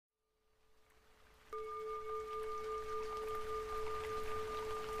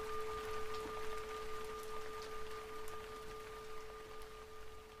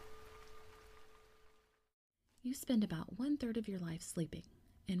You spend about 1/3 of your life sleeping.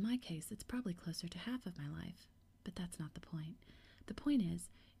 In my case, it's probably closer to half of my life, but that's not the point. The point is,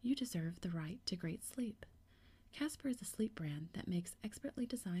 you deserve the right to great sleep. Casper is a sleep brand that makes expertly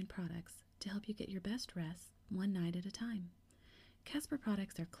designed products to help you get your best rest one night at a time. Casper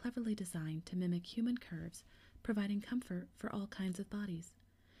products are cleverly designed to mimic human curves, providing comfort for all kinds of bodies.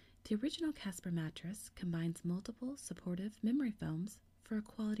 The original Casper mattress combines multiple supportive memory foams for a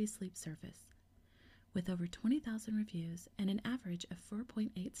quality sleep surface. With over 20,000 reviews and an average of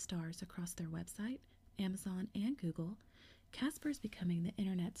 4.8 stars across their website, Amazon, and Google, Casper is becoming the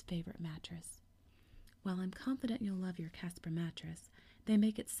internet's favorite mattress. While I'm confident you'll love your Casper mattress, they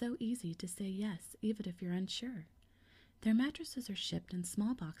make it so easy to say yes even if you're unsure. Their mattresses are shipped in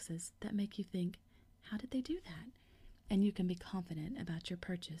small boxes that make you think, how did they do that? And you can be confident about your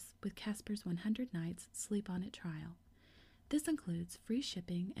purchase with Casper's 100 Nights Sleep On It trial. This includes free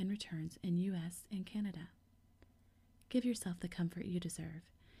shipping and returns in US and Canada. Give yourself the comfort you deserve.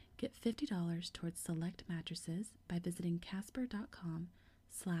 Get $50 towards select mattresses by visiting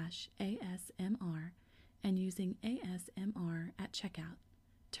casper.com/ASMR and using ASMR at checkout.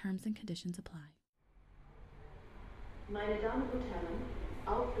 Terms and conditions apply. Meine Damen und Herren,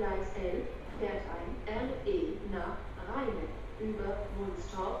 auf Gleis 11 fährt ein RE nach Rheine über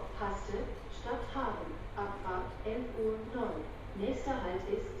Wunstorf, Haste, Stadthagen. Abfahrt 11:09 Uhr. Nächster Halt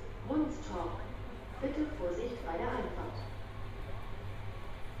ist Wunstorf. Bitte Vorsicht bei der Einfahrt.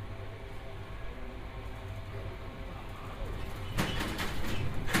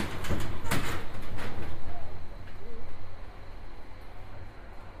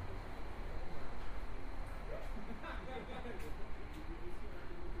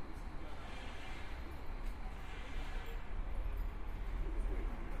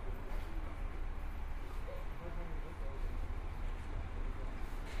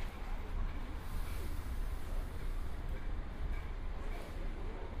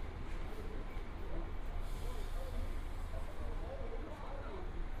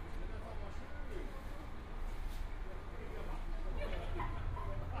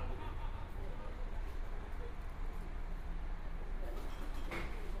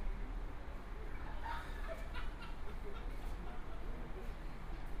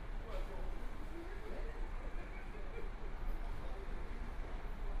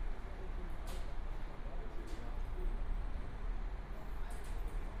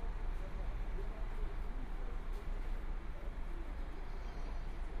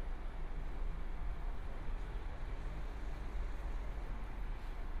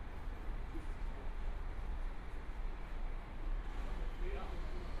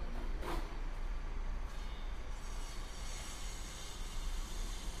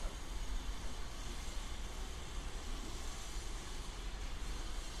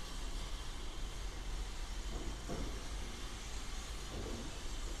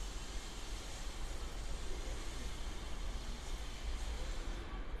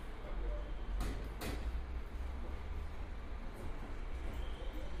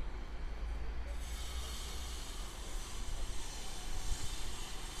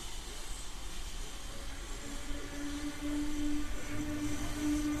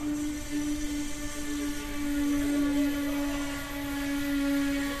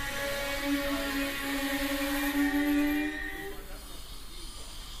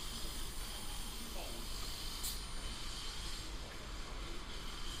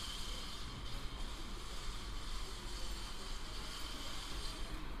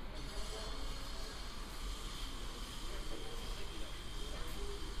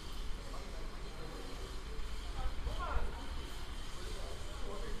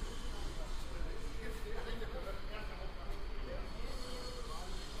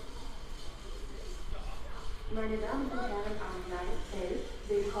 Meine Damen und Herren, am Gleis 11,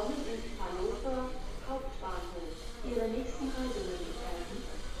 willkommen in Hannover Hauptbahnhof. Ihre nächsten Reisemöglichkeiten: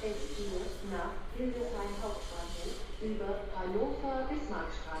 S4 nach Hildesheim Hauptbahnhof über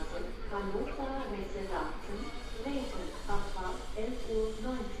Hannover-Bismarckstraße, Hannover-Messe-Sachsen, Dresden, Abfahrt 11:19 Uhr.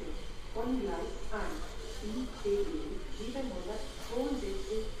 Von Gleis 1, ICE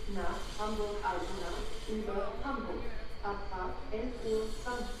 772 nach Hamburg-Altona über Hamburg, Abfahrt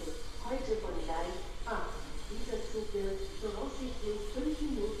 11:20 Uhr. Heute von Gleis 8. Dieser Zug wird voraussichtlich 5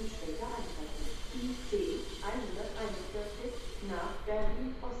 Minuten später eintreffen. IC 141 nach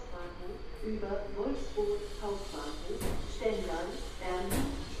Berlin Ostbahnhof über Wolfsburg Hauptbahnhof, Stendal,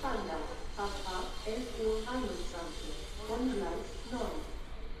 Berlin, Spandau. Abfahrt 11:21 Uhr. Von Gleis 9.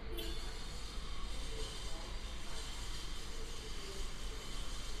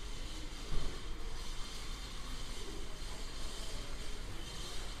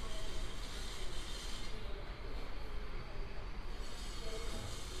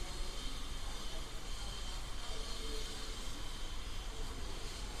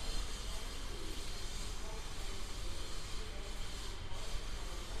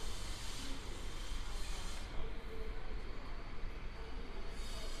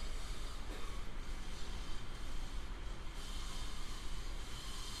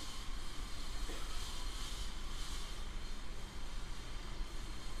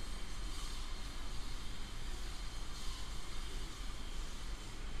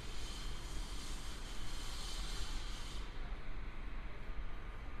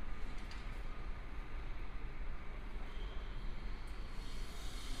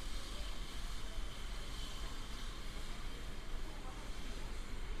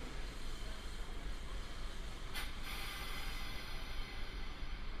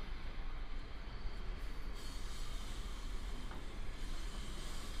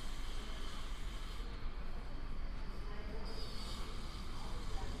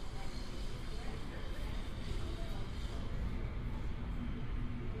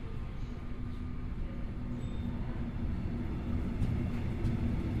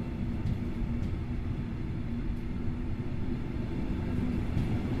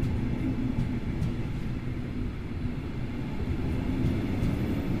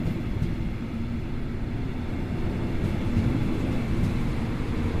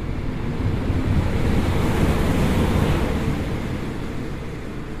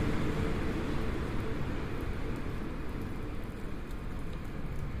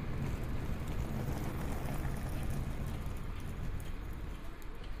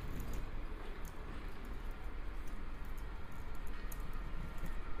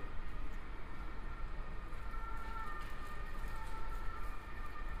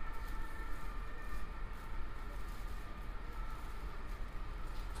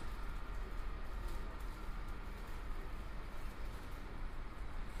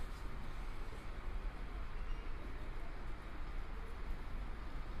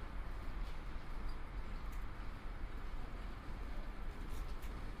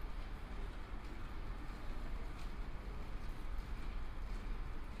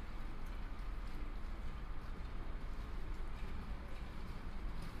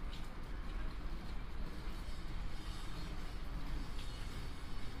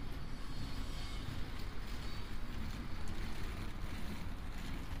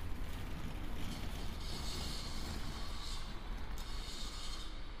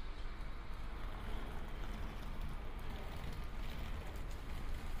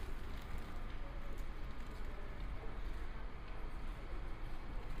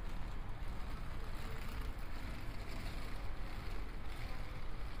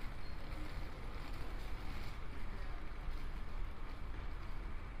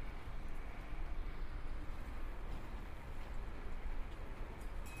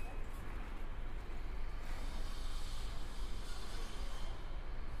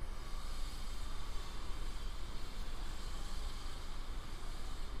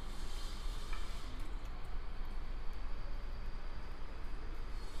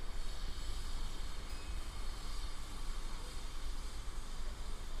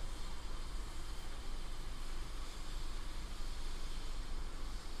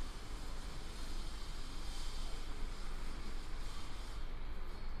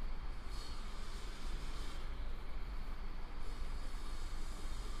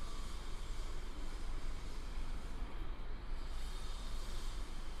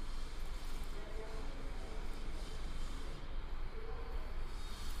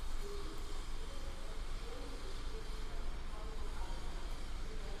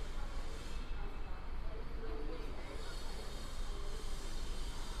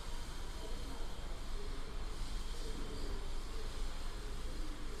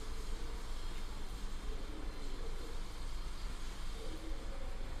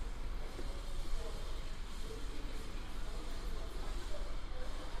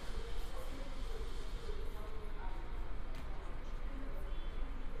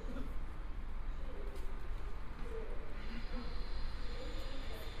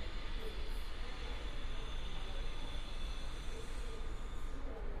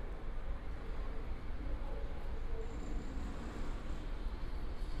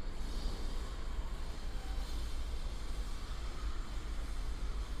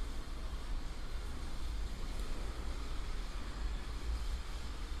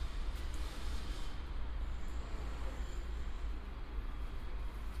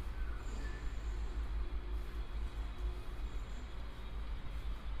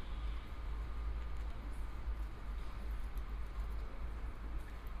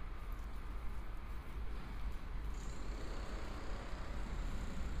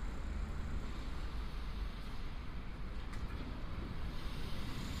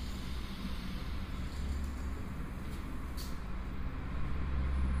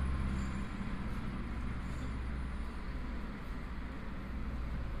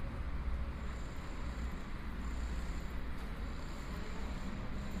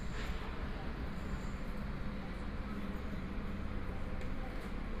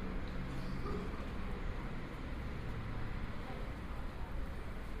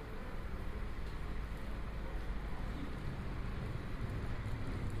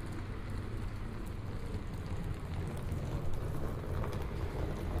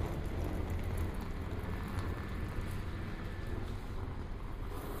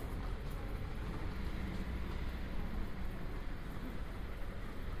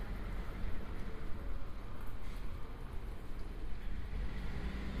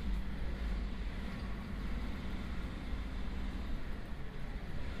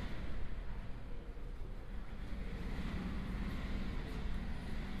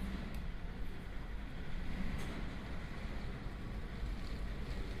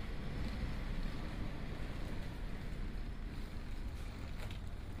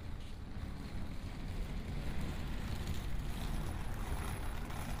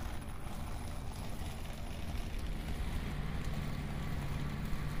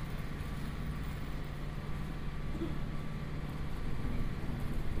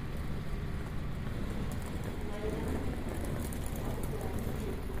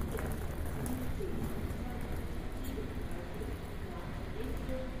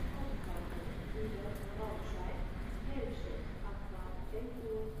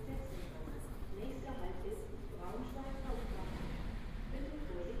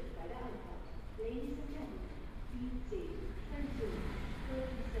 Ladies and gentlemen, seat 37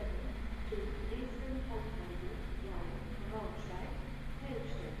 to Dresden Hauptbahnhof, line Braunschweig,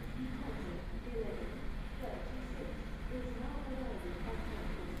 Helmstedt, departure 11:36 is now arriving at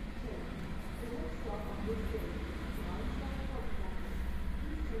platform 10. The next stop on this train is Braunschweig Hauptbahnhof.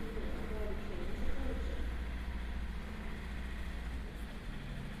 Please take care while the train is approaching.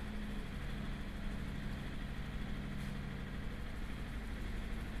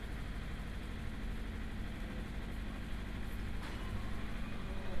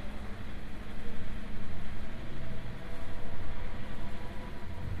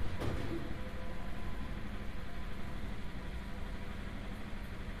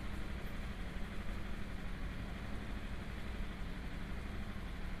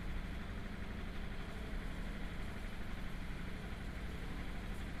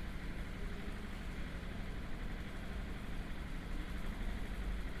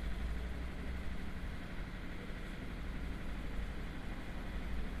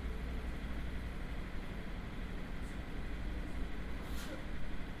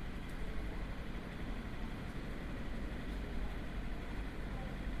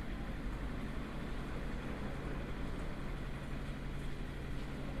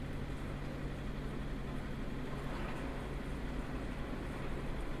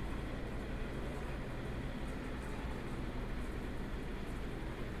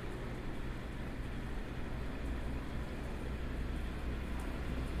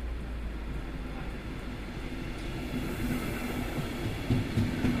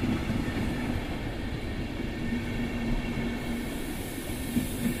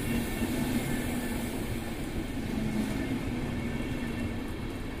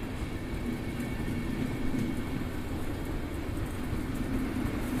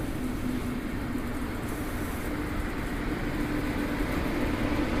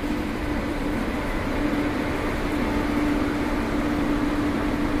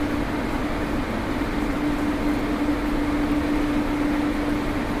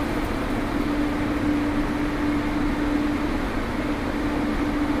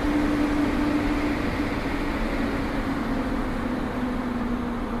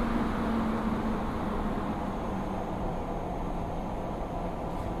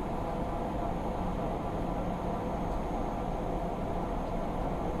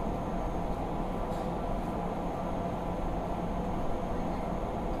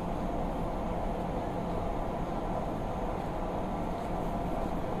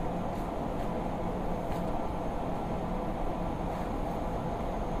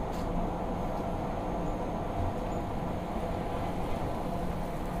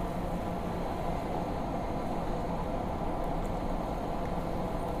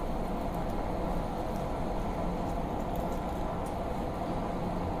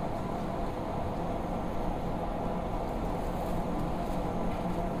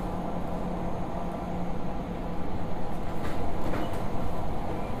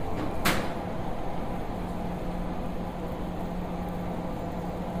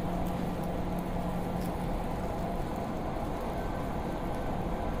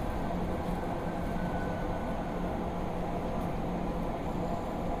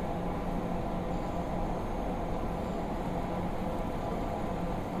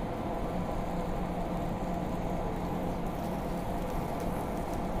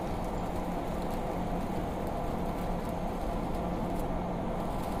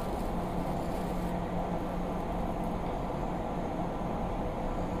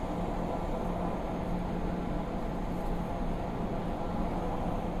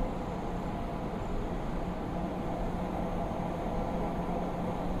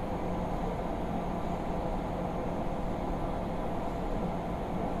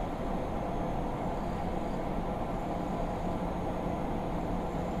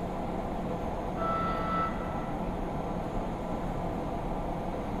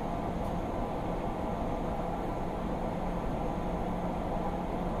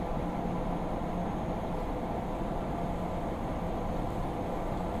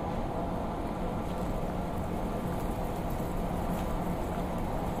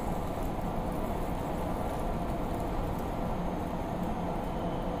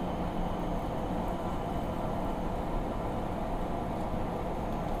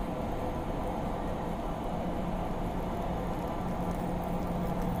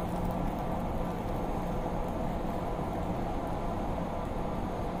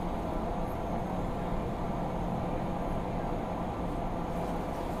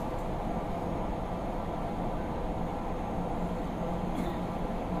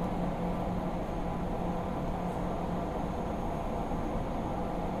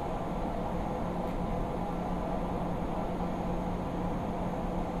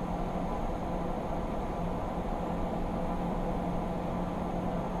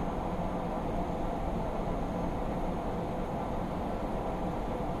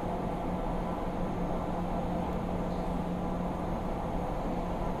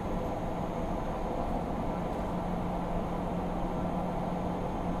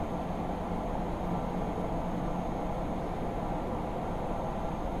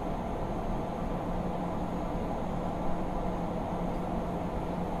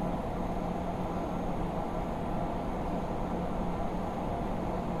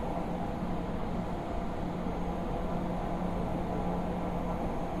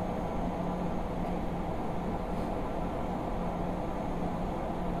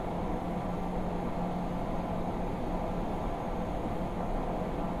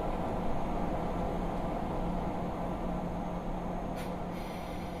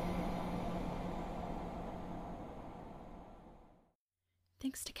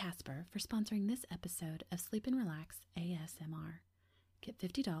 Thanks to Casper for sponsoring this episode of Sleep and Relax ASMR. Get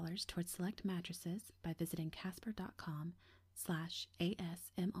 $50 towards select mattresses by visiting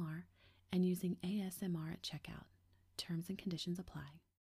casper.com/ASMR and using ASMR at checkout. Terms and conditions apply.